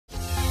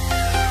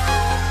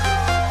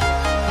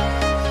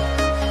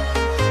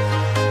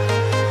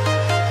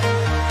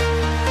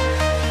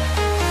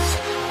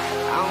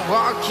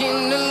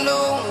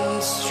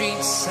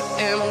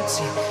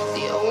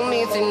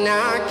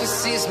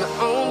is my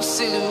own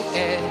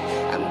silhouette.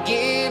 I'm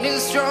getting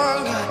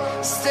stronger,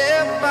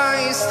 step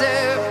by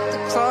step. The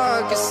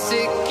clock is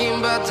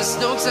ticking, but there's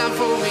no time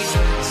for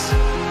regrets.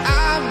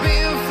 I've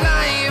been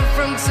flying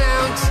from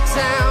town to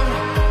town,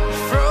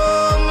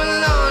 from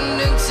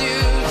London to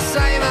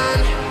Taiwan.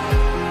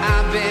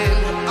 I've been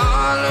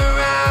all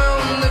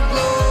around the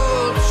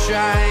globe,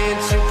 trying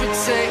to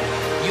protect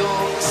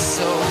your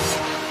soul.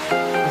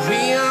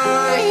 We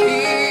are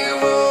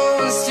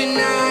heroes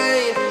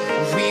tonight.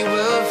 We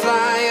will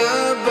fly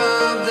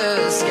above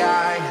the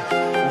sky.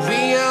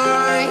 We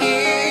are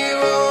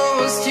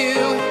heroes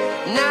tonight.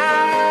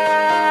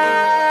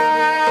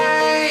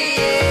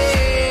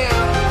 Yeah.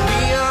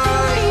 We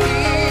are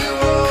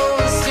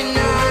heroes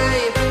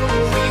tonight.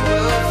 We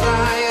will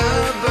fly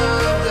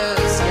above the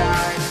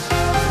sky.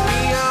 We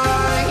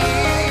are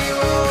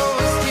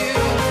heroes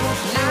tonight.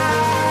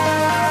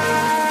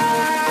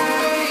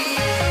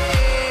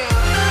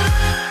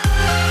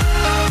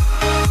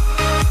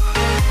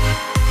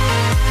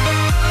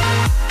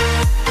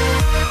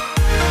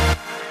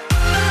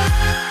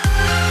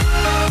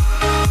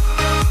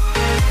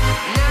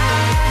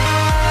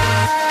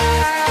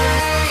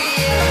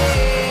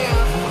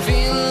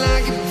 Feel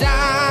like a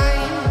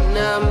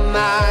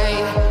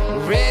dynamite,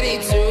 ready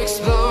to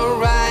explode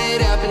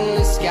right up in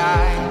the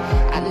sky.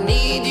 I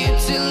need you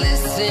to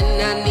listen,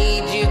 I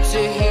need you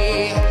to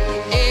hear,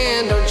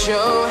 and don't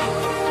show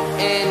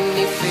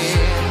any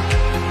fear.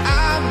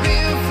 I've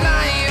been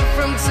flying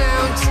from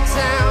town to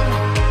town,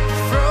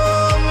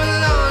 from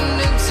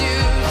London to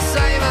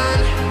Taiwan.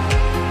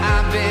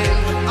 I've been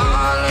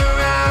all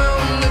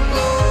around the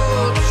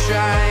globe,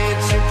 trying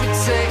to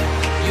protect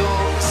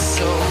your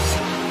soul.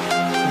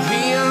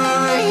 We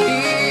are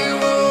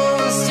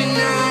heroes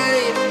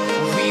tonight.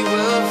 We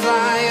will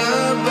fly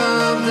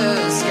above the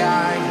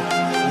sky.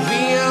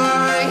 We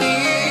are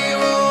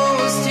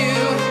heroes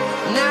tonight.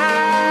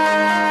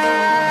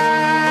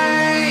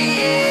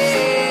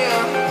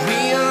 Yeah. We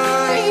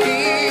are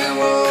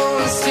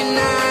heroes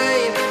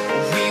tonight.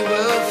 We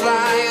will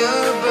fly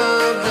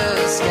above the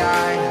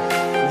sky.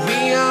 We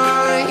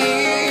are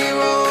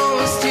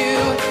heroes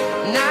tonight.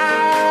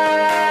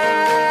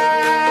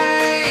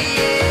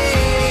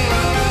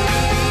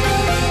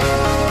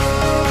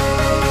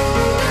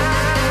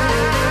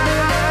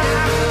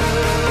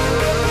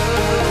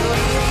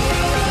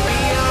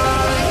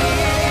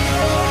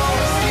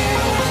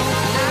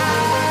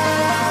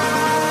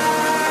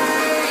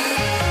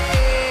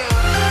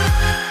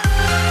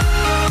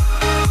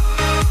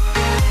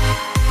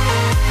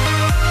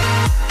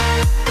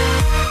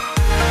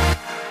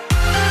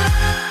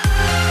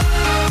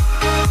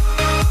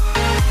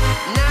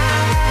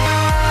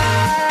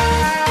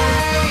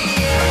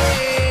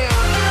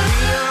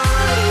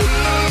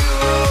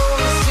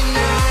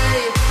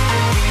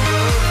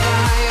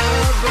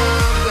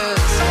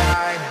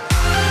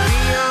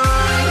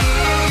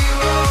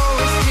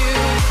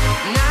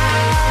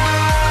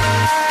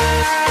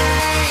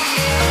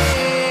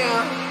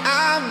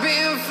 I've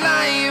been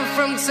flying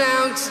from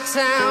town to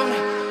town,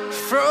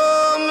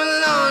 from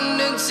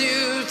London to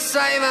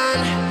Taiwan.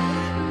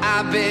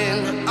 I've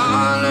been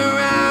all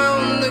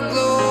around the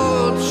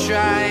globe,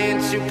 trying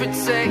to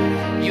protect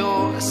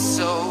your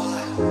soul.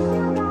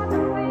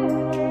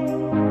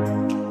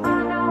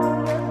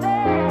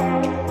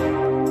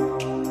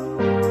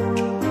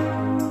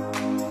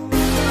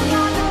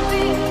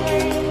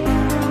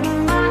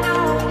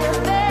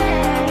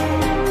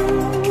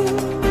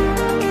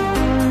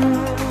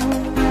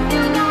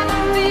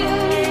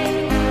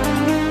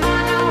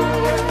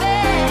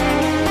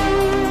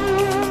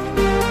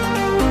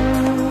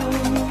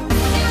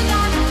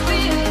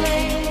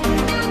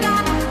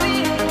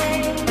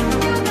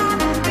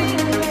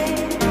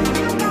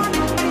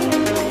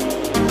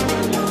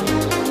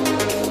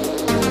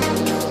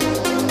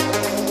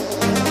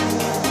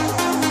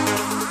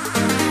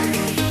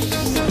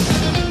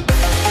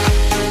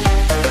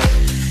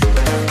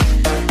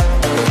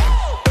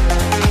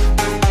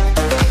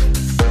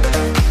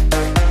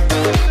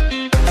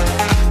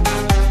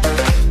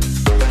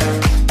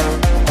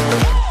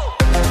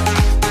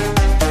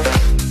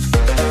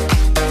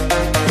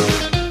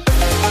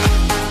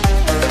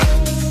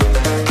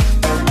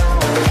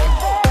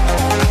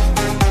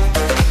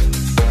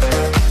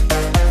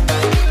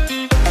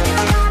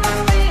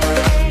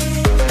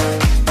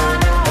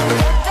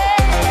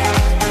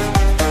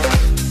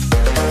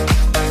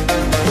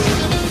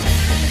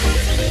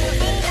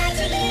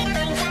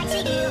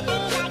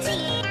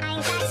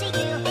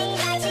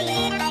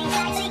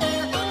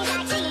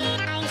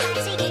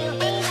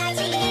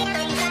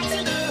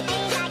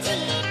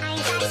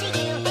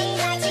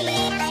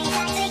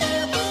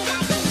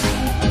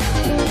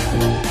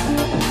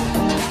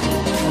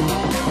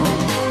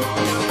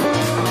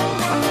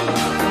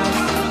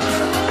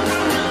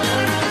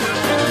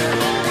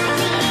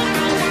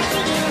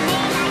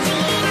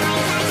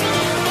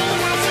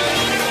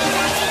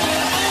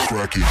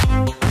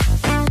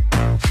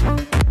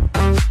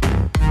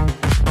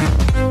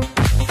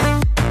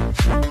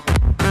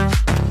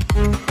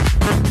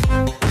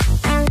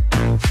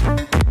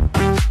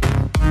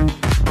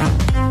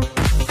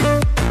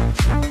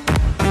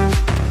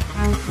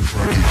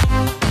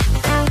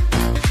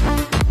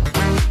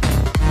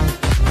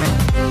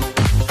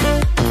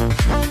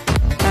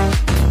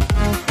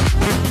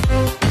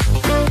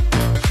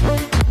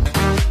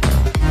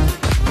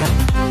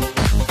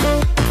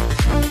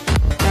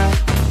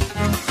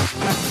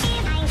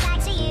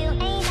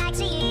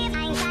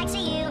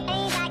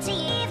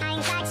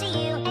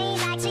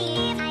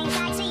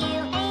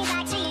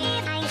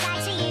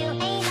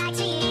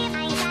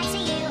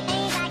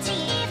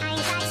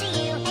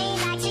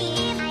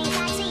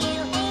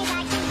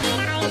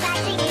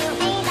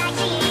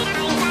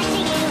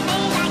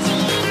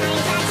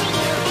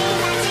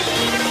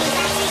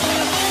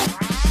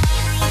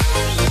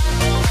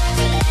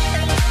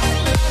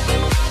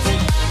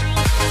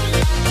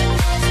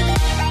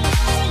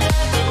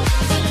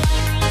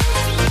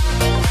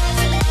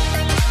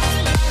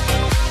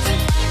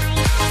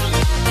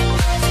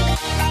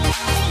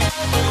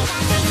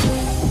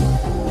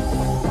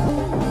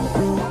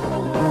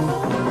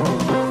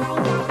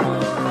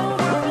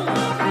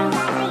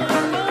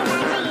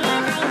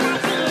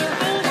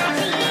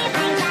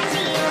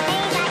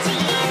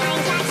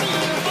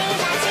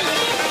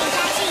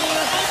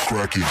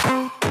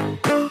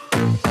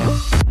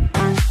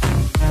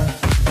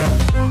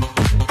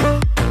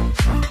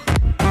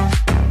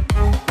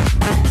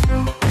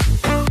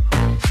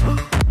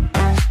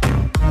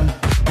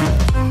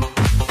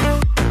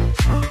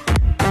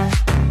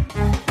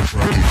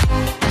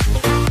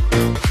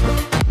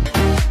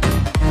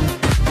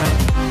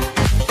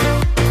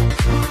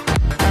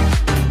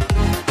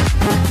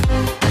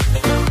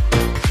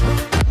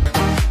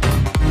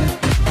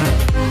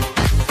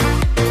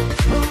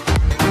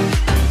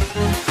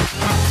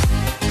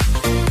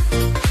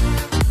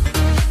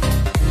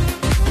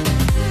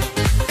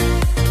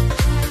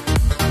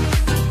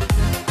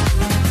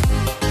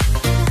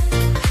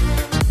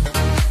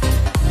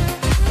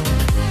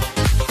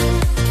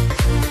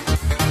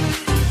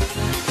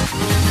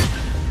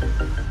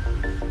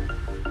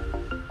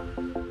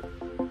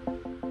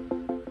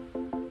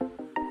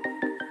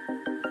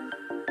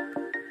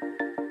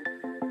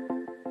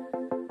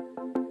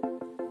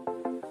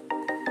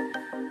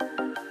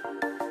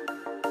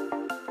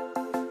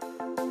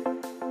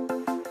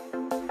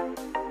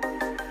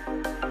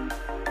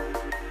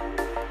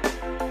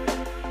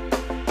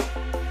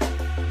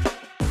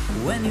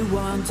 When you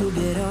want to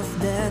get off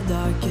the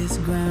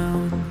darkest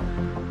ground,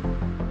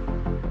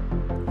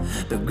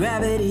 but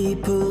gravity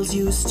pulls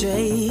you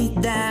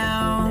straight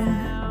down.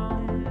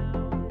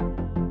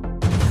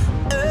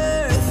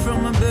 Earth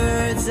from a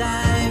bird's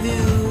eye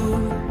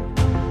view.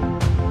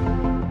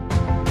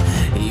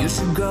 You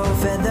should grow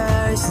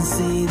feathers and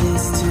see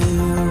this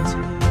too.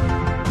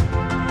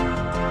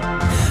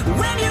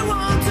 When you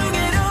want to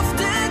get off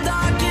the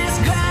darkest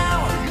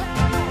ground,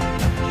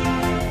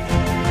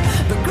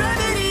 but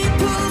gravity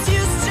pulls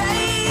you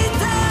straight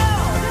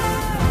down.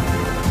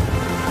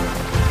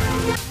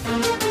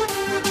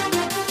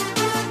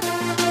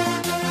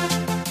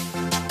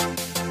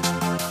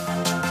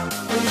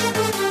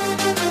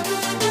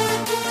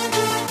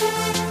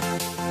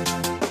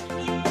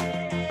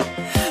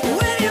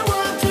 When you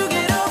want to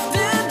get off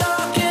the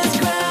darkest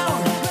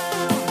ground,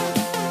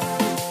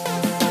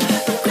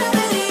 but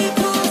gravity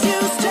pulls you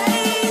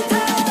straight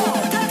down.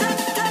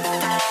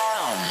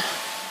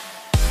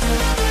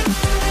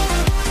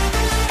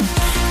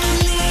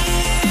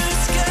 Clear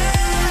sky.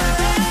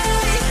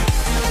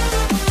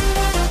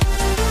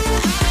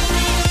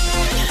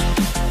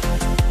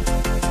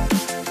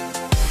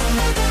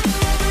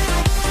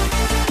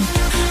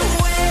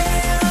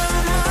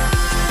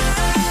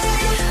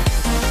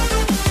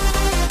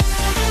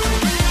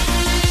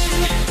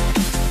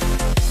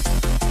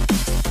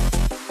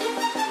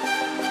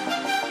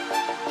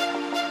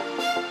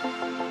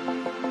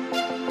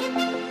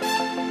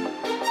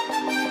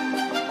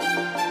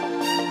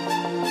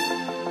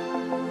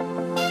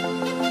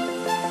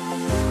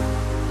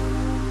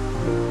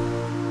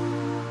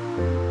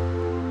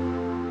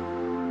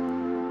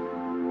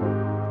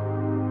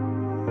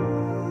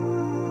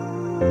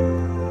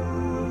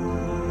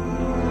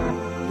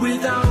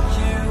 Without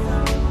you,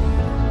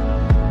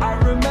 I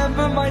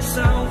remember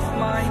myself,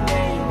 my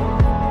name.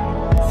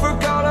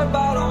 Forgot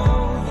about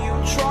all you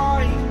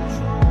tried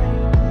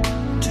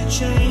to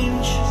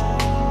change.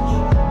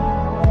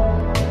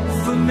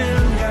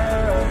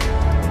 Familiar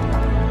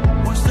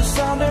was the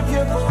sound of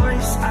your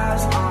voice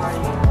as I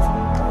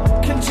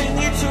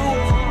continue to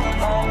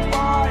walk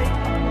by.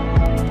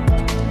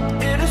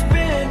 It has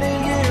been a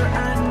year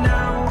and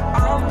now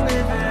I'm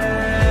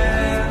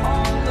living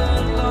on the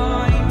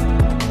line.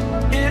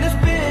 It has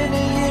been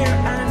a year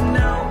and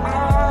now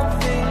I'm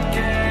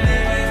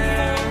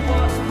thinking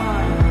what's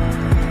mine,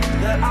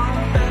 that I'm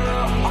better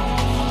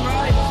off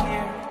right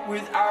here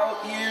without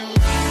you.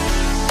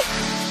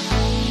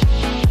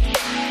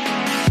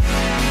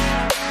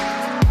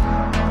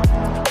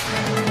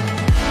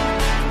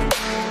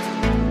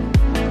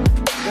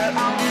 That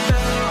I'm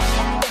better off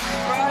right here without you. That I'm better off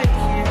right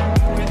here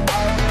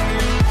without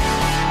you.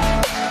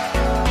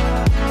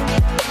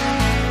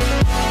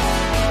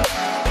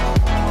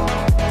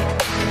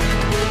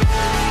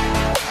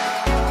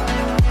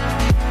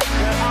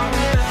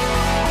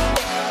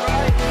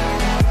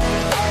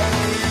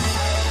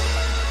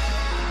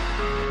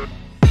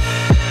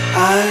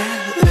 I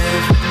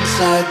live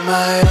inside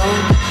my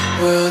own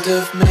world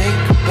of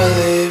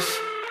make-believe.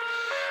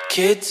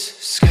 Kids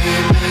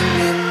screaming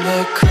in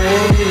the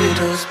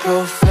cradles,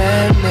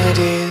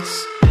 profanities.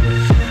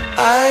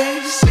 I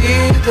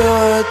see the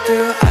world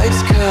through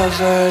ice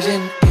covered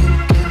in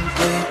ink and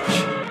bleach.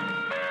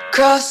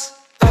 Cross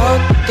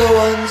out the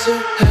ones who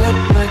heard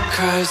my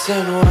cries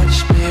and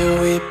watched me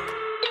weep.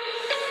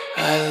 I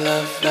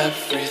love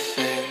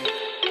everything.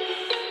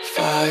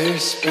 Fire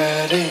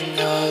spreading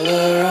all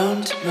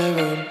around my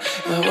room.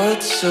 My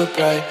world's so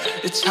bright,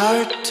 it's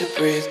hard to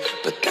breathe,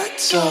 but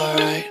that's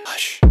alright.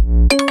 Hush.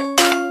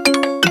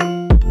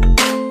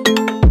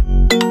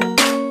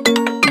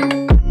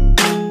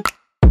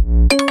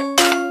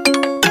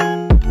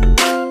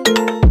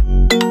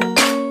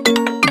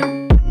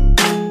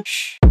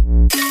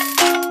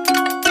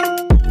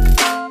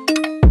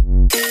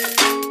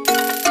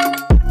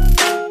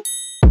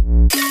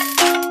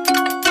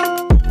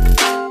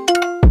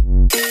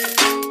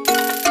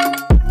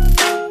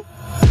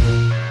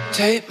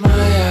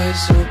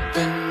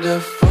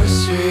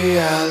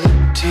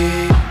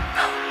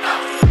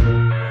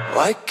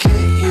 Why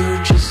can't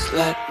you just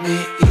let me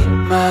eat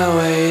my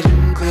weight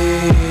in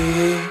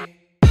glee?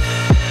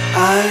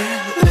 I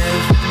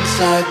live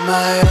inside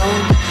my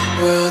own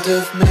world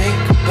of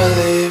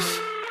make-believe.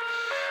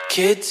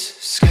 Kids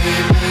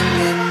screaming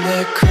in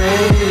their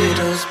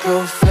cradles,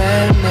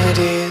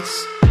 profanities.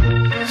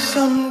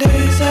 Some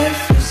days I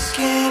feel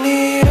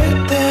skinnier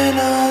than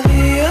all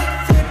the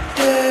other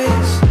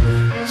days.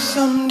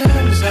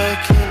 Sometimes I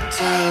can't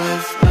tell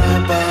if my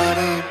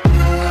body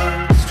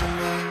belongs to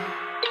me.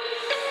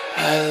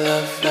 I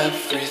love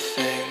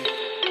everything.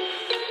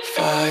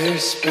 Fire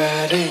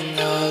spreading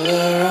all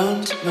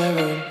around my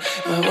room.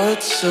 My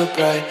world's so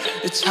bright,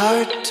 it's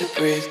hard to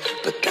breathe,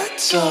 but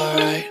that's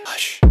alright.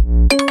 Hush.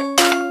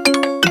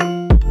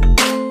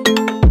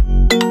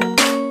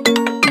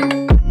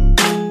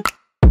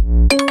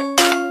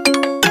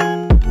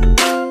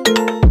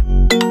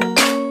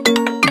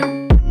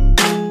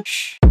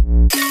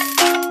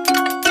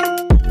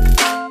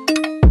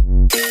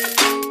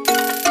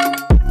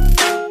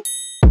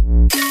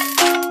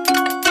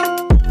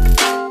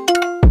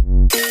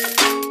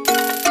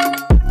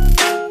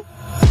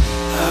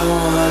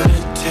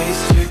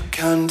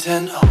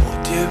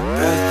 Hold your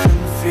breath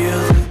and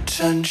feel the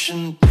tension.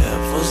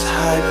 Devils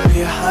hide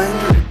behind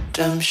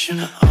redemption.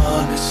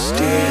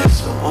 Honesty is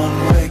a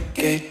one-way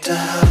gate to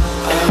hell.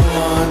 I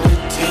wanna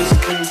taste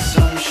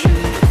consumption.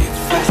 Breathe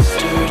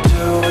faster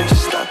to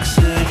waste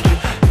oxygen.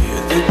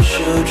 Hear the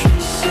children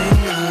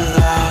sing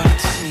aloud.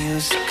 It's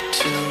music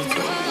till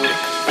the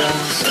wick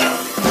burns out.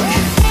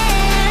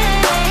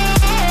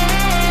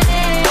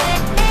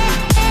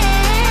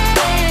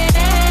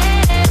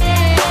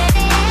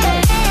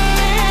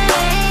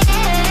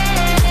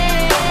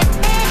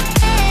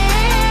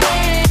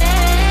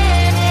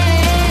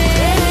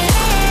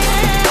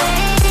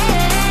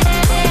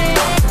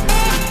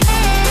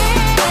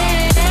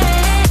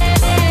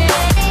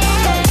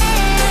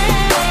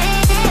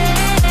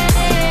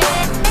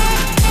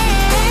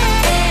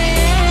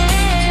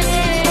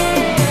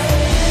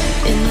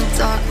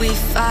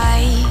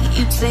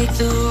 Take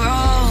the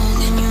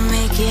wrong and you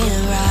make it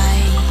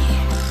right.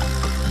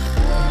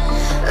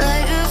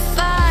 Like a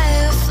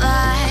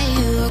firefly,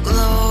 you're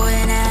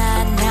glowing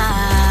at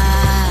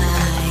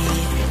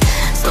night.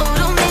 So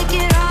don't make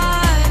it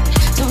hard,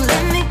 don't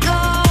let me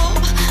go.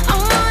 I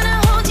wanna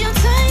hold you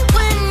tight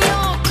when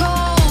you're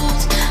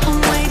cold. I'm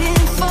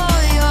waiting for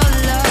your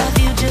love,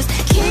 you just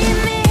keep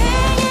me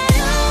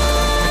hanging on.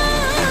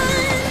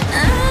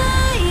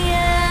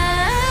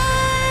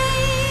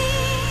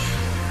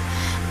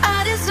 I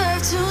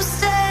deserve to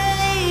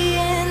stay,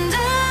 and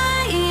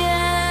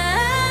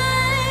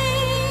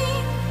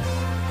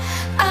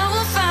I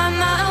will find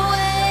my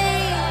way.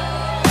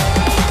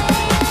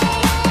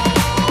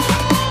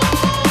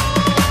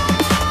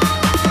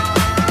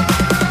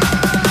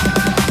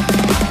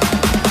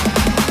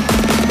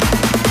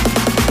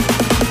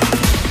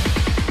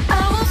 I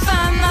will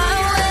find my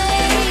way.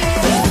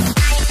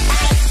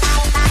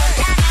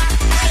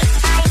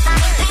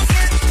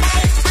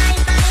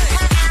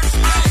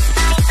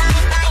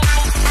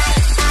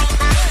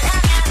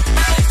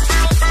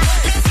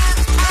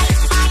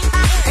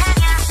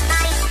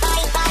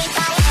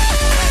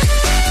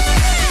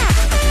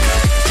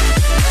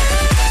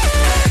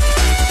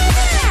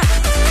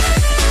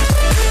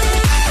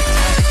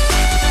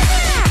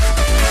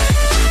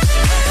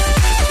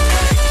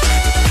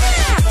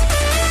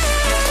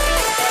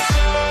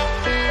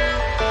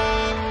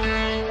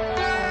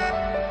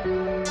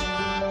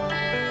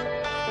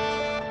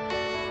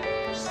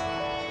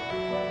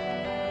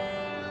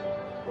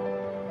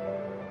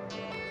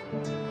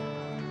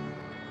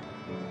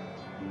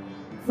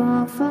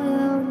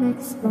 Fire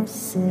makes the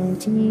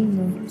city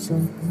look so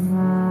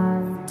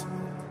bright.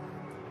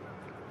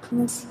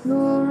 Close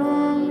your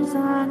eyes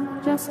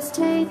and just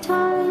stay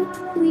tight.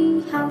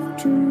 We have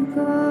to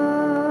go.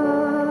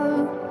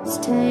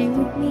 Stay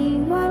with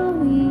me while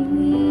we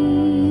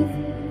leave.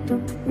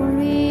 Don't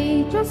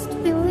worry, just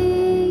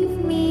believe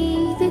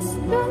me. This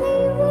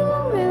journey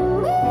will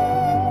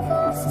relieve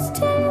us.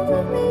 Stay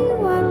with me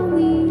while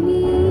we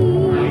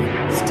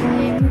leave.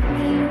 Stay with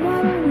me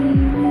while we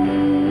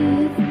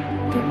leave.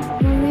 Don't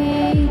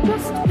worry,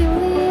 just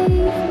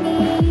believe me.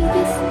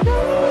 This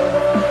journey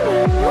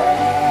will relieve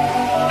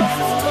us.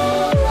 Stay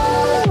with me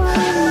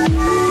while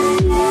we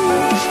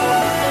leave.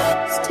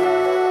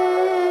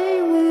 Stay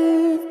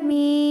with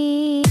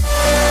me.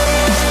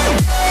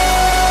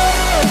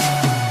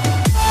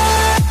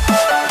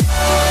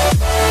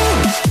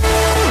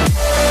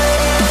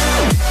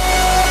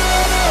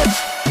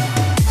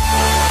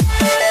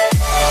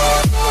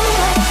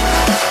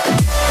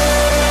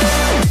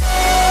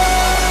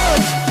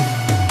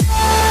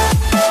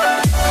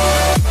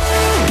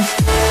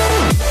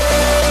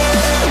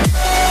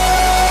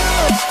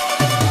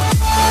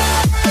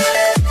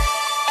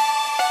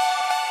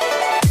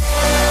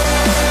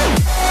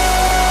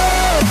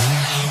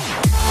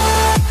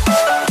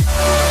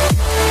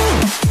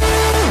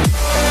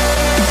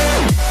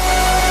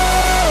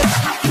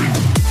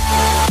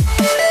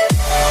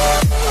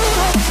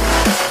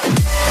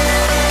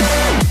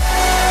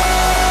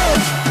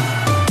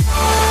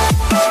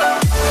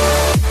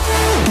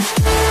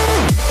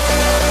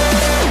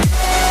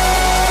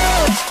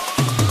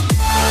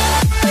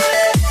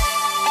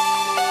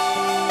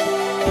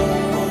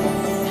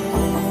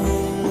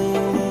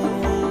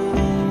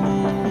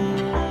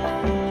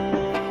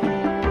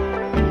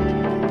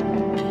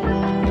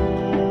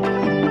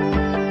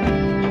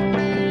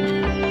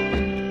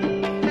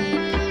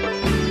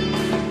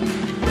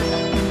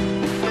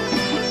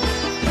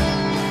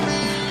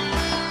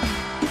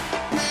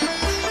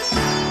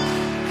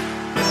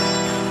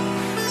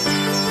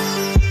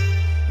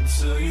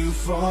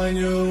 find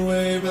your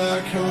way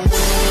back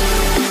home.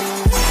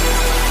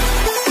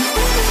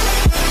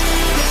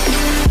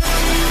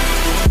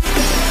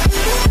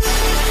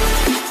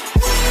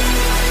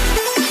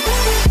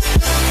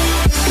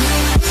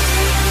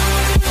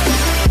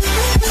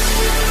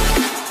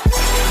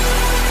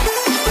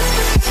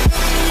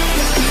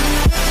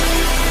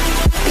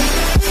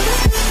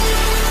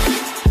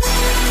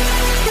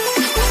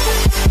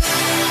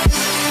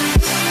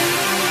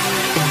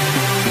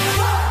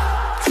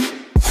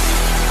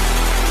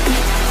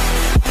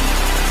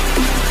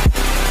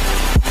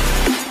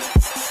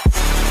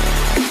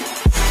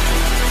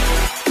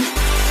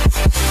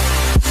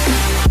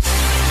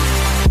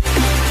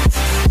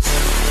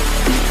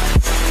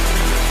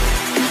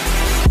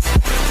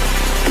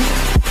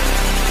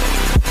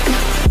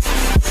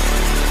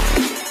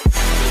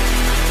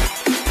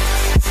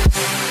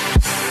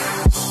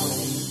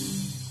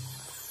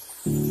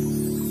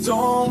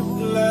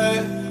 Don't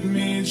let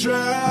me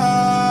drown.